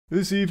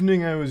This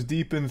evening I was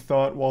deep in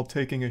thought while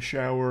taking a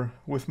shower.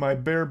 With my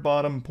bare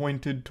bottom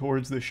pointed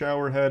towards the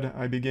shower head,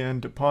 I began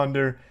to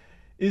ponder,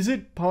 is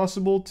it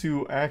possible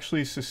to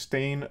actually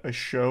sustain a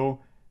show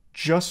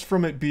just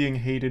from it being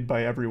hated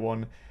by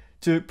everyone?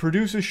 To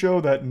produce a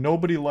show that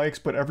nobody likes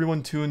but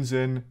everyone tunes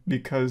in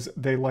because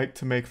they like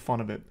to make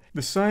fun of it.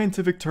 The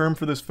scientific term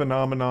for this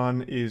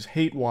phenomenon is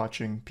hate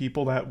watching.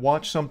 People that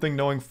watch something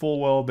knowing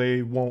full well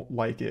they won't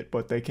like it,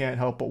 but they can't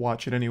help but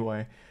watch it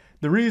anyway.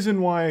 The reason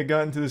why I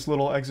got into this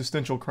little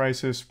existential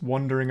crisis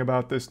wondering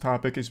about this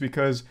topic is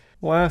because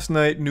last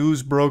night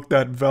news broke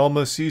that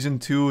Velma Season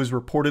 2 is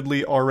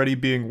reportedly already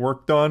being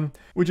worked on,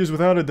 which is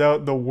without a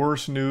doubt the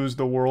worst news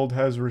the world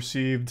has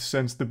received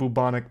since the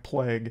bubonic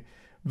plague.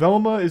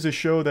 Velma is a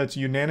show that's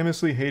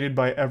unanimously hated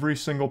by every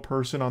single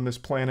person on this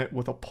planet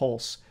with a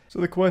pulse. So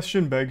the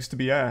question begs to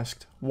be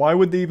asked, why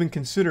would they even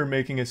consider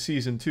making a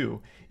Season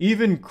 2?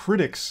 Even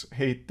critics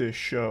hate this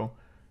show.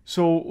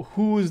 So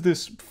who is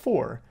this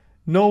for?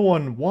 No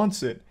one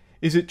wants it.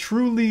 Is it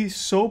truly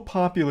so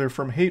popular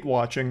from hate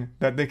watching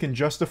that they can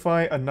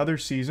justify another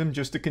season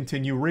just to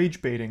continue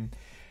rage baiting?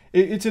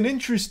 It's an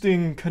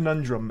interesting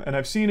conundrum, and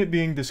I've seen it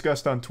being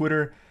discussed on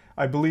Twitter.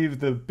 I believe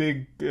the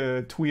big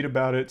tweet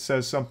about it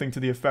says something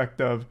to the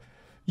effect of,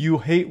 you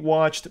hate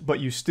watched, but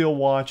you still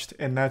watched,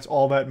 and that's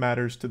all that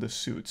matters to the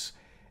suits.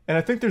 And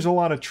I think there's a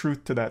lot of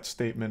truth to that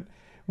statement.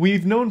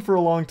 We've known for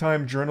a long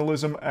time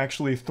journalism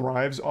actually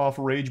thrives off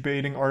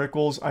rage-baiting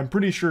articles. I'm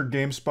pretty sure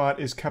GameSpot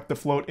is kept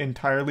afloat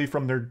entirely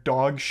from their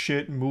dog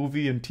shit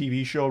movie and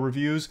TV show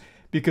reviews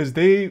because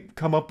they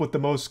come up with the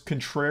most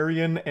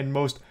contrarian and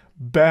most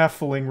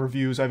baffling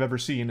reviews I've ever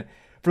seen.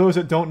 For those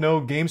that don't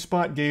know,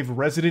 GameSpot gave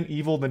Resident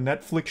Evil the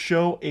Netflix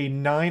show a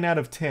 9 out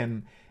of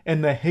 10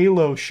 and the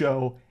Halo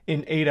show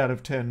an 8 out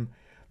of 10.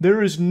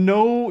 There is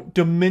no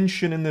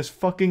dimension in this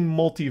fucking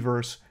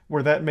multiverse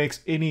where that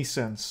makes any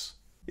sense.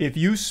 If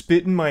you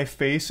spit in my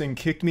face and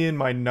kicked me in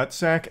my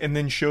nutsack and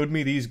then showed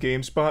me these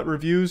GameSpot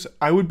reviews,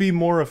 I would be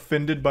more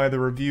offended by the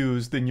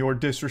reviews than your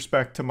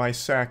disrespect to my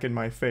sack in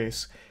my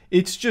face.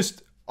 It's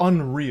just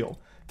unreal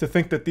to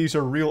think that these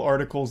are real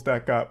articles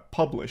that got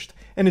published.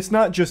 And it's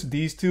not just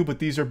these two, but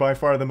these are by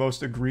far the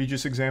most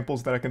egregious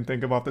examples that I can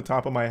think of off the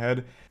top of my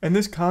head. And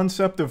this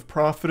concept of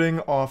profiting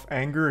off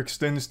anger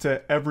extends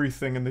to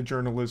everything in the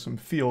journalism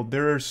field.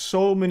 There are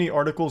so many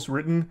articles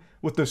written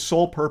with the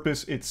sole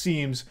purpose, it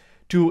seems,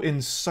 to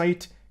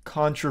incite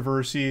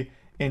controversy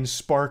and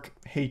spark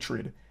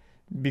hatred.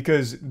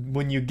 Because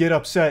when you get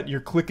upset,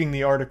 you're clicking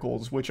the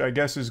articles, which I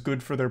guess is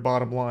good for their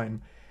bottom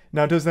line.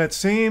 Now, does that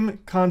same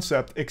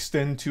concept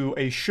extend to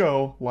a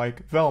show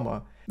like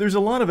Velma? There's a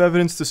lot of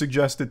evidence to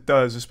suggest it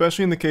does,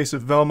 especially in the case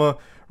of Velma.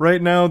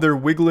 Right now, they're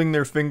wiggling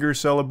their fingers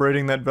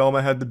celebrating that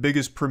Velma had the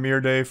biggest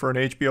premiere day for an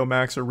HBO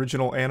Max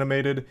original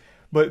animated.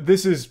 But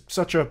this is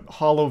such a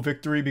hollow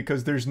victory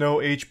because there's no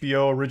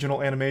HBO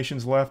original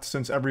animations left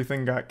since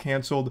everything got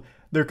canceled.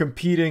 They're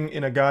competing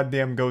in a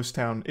goddamn ghost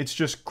town. It's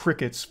just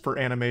crickets for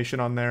animation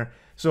on there.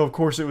 So of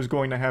course it was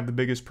going to have the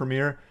biggest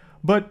premiere.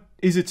 But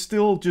is it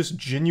still just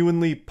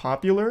genuinely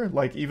popular,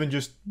 like even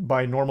just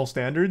by normal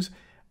standards?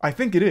 I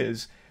think it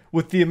is.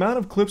 With the amount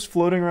of clips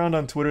floating around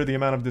on Twitter, the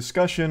amount of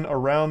discussion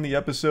around the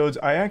episodes,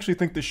 I actually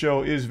think the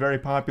show is very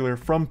popular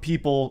from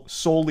people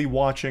solely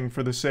watching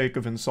for the sake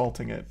of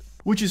insulting it.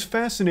 Which is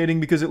fascinating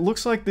because it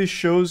looks like this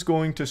show's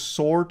going to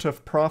soar to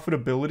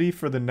profitability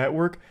for the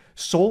network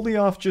solely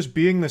off just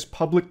being this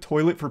public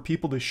toilet for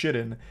people to shit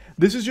in.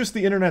 This is just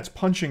the internet's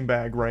punching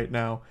bag right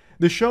now.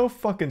 The show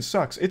fucking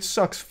sucks. It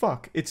sucks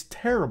fuck. It's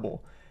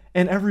terrible.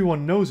 And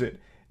everyone knows it.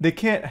 They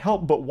can't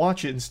help but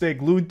watch it and stay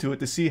glued to it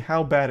to see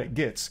how bad it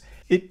gets.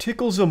 It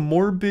tickles a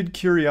morbid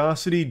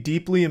curiosity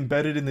deeply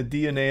embedded in the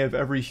DNA of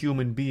every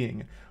human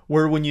being,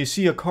 where when you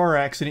see a car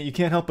accident, you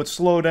can't help but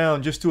slow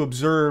down just to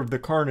observe the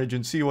carnage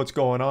and see what's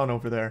going on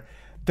over there.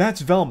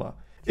 That's Velma.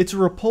 It's a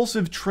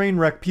repulsive train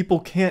wreck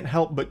people can't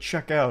help but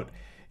check out.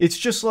 It's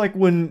just like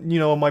when,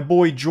 my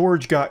boy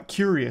George got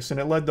curious and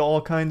it led to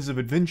all kinds of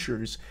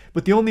adventures.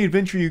 But the only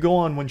adventure you go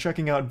on when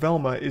checking out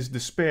Velma is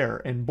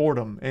despair and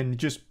boredom and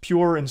just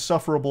pure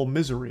insufferable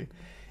misery.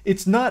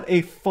 It's not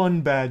a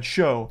fun bad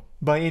show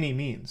by any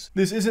means.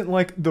 This isn't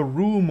like The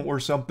Room or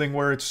something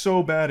where it's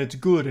so bad it's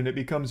good and it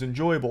becomes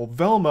enjoyable.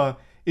 Velma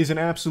is an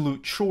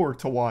absolute chore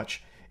to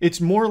watch. It's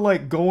more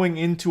like going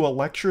into a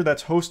lecture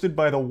that's hosted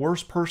by the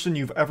worst person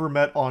you've ever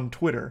met on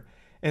Twitter.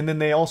 And then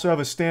they also have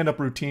a stand-up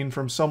routine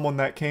from someone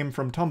that came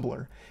from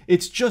Tumblr.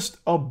 It's just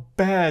a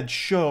bad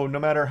show no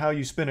matter how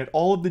you spin it.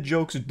 All of the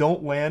jokes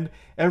don't land.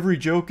 Every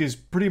joke is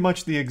pretty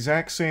much the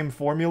exact same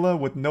formula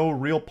with no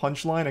real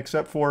punchline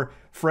except for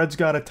Fred's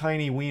got a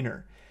tiny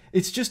wiener.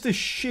 It's just a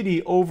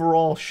shitty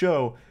overall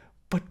show,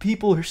 but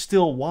people are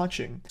still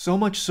watching. So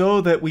much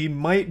so that we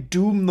might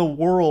doom the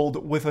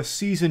world with a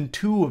season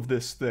 2 of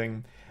this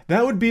thing.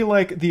 That would be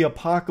like the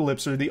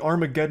apocalypse or the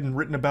Armageddon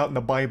written about in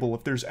the Bible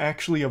if there's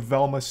actually a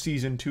Velma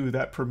season 2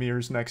 that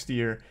premieres next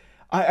year.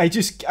 I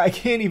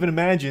can't even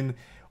imagine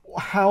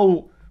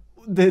how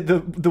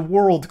the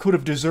world could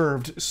have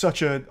deserved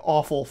such an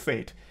awful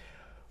fate.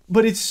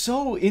 But it's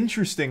so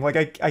interesting.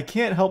 Like, I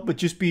can't help but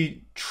just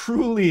be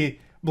truly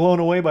blown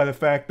away by the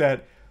fact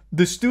that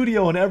the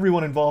studio and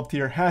everyone involved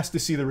here has to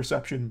see the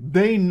reception.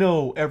 They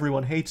know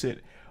everyone hates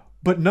it.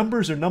 But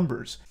numbers are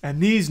numbers.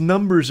 And these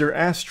numbers are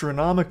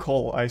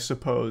astronomical, I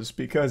suppose,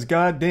 because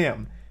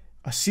goddamn,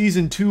 a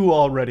season 2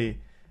 already.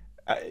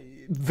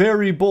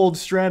 Very bold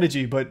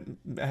strategy, but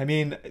I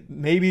mean,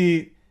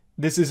 maybe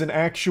this is an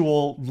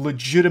actual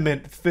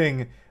legitimate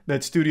thing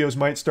that studios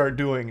might start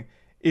doing,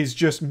 is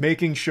just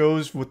making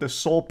shows with the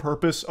sole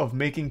purpose of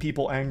making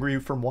people angry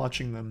from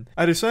watching them.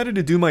 I decided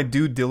to do my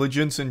due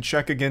diligence and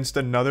check against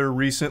another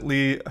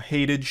recently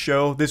hated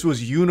show. This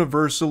was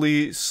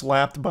universally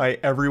slapped by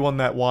everyone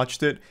that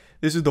watched it.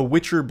 This is The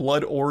Witcher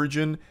Blood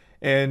Origin,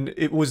 and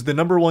it was the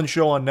 #1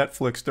 show on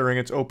Netflix during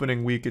its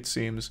opening week, it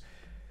seems.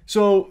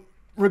 So,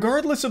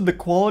 regardless of the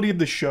quality of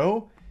the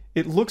show,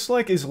 it looks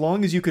like as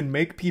long as you can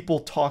make people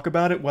talk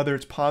about it, whether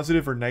it's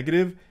positive or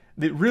negative,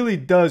 it really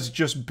does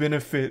just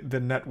benefit the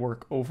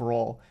network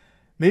overall.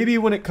 Maybe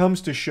when it comes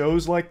to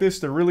shows like this,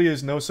 there really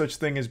is no such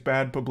thing as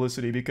bad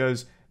publicity,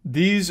 because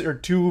these are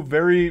two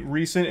very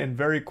recent and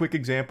very quick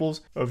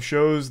examples of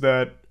shows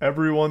that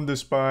everyone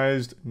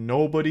despised,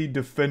 nobody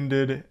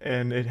defended,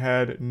 and it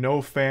had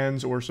no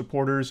fans or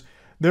supporters.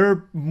 There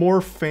are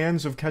more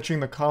fans of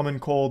Catching the Common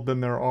Cold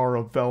than there are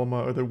of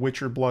Velma or The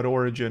Witcher Blood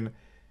Origin,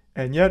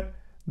 and yet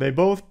they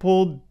both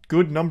pulled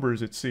good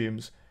numbers, it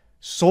seems,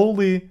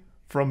 solely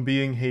from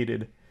being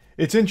hated.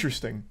 It's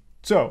interesting.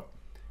 So,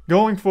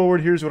 going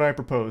forward, here's what I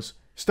propose.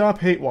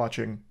 Stop hate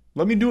watching.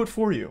 Let me do it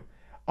for you.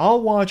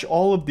 I'll watch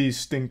all of these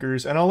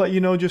stinkers and I'll let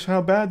you know just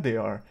how bad they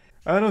are.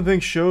 I don't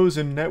think shows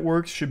and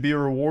networks should be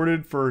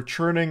rewarded for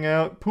churning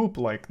out poop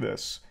like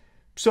this.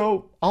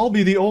 So, I'll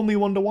be the only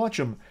one to watch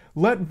them.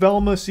 Let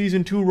Velma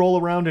Season 2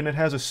 roll around and it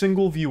has a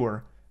single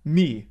viewer.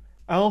 Me.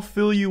 I'll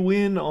fill you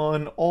in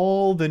on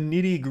all the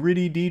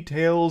nitty-gritty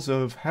details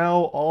of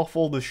how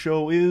awful the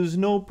show is,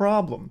 no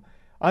problem.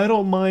 I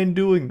don't mind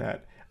doing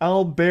that.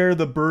 I'll bear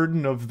the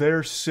burden of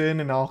their sin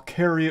and I'll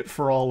carry it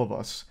for all of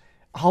us.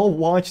 I'll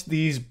watch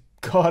these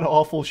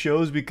god-awful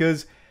shows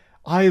because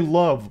I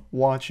love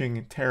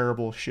watching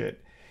terrible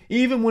shit.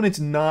 Even when it's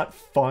not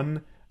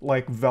fun,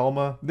 like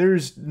Velma,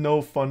 there's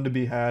no fun to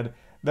be had.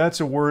 That's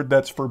a word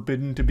that's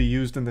forbidden to be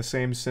used in the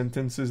same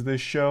sentence as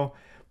this show.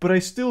 But I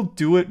still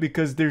do it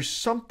because there's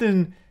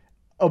something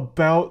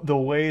about the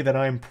way that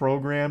I'm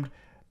programmed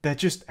that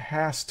just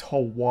has to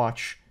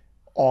watch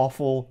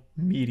awful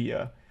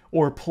media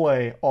or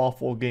play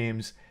awful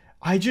games.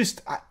 I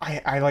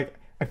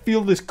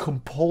feel this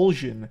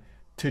compulsion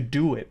to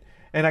do it,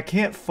 and I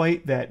can't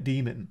fight that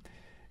demon.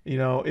 You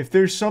know, if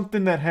there's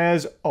something that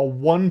has a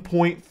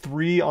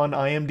 1.3 on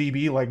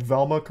IMDb like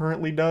Velma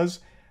currently does,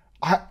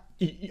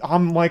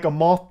 I'm like a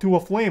moth to a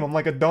flame. I'm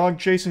like a dog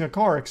chasing a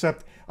car,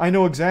 except I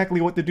know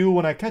exactly what to do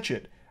when I catch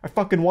it. I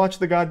fucking watch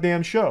the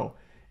goddamn show,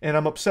 and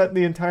I'm upset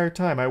the entire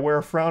time. I wear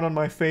a frown on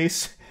my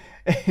face,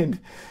 and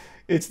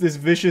it's this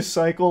vicious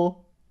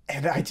cycle,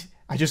 and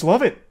I just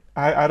love it.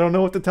 I don't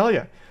know what to tell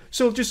you.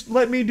 So just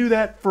let me do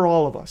that for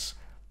all of us.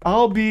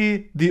 I'll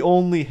be the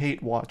only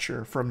hate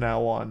watcher from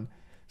now on.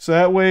 So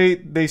that way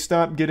they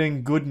stop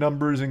getting good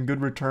numbers and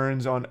good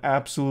returns on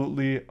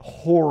absolutely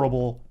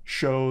horrible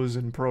shows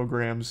and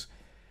programs.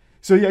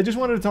 So yeah, I just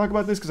wanted to talk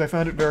about this because I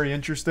found it very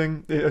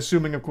interesting.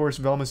 Assuming, of course,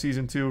 Velma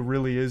Season 2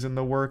 really is in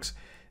the works.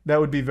 That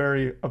would be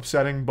very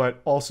upsetting,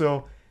 but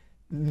also,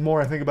 the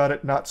more I think about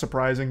it, not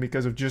surprising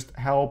because of just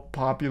how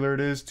popular it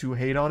is to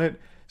hate on it.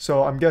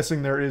 So I'm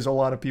guessing there is a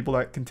lot of people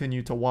that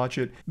continue to watch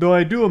it. Though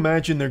I do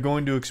imagine they're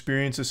going to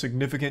experience a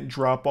significant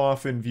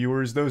drop-off in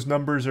viewers. Those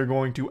numbers are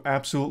going to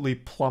absolutely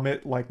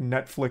plummet like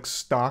Netflix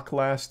stock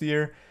last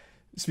year.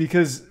 It's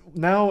because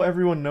now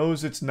everyone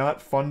knows it's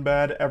not fun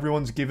bad.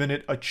 Everyone's given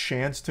it a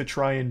chance to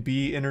try and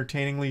be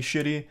entertainingly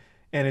shitty,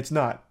 and it's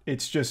not.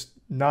 It's just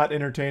not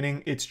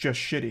entertaining. It's just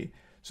shitty.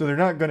 So they're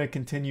not going to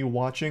continue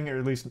watching, or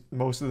at least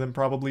most of them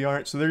probably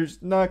aren't. So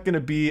there's not going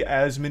to be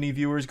as many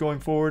viewers going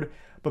forward.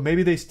 But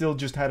maybe they still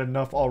just had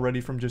enough already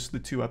from just the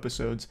 2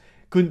 episodes.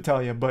 Couldn't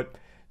tell you, but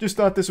just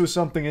thought this was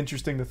something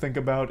interesting to think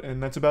about,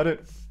 and that's about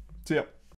it. See ya.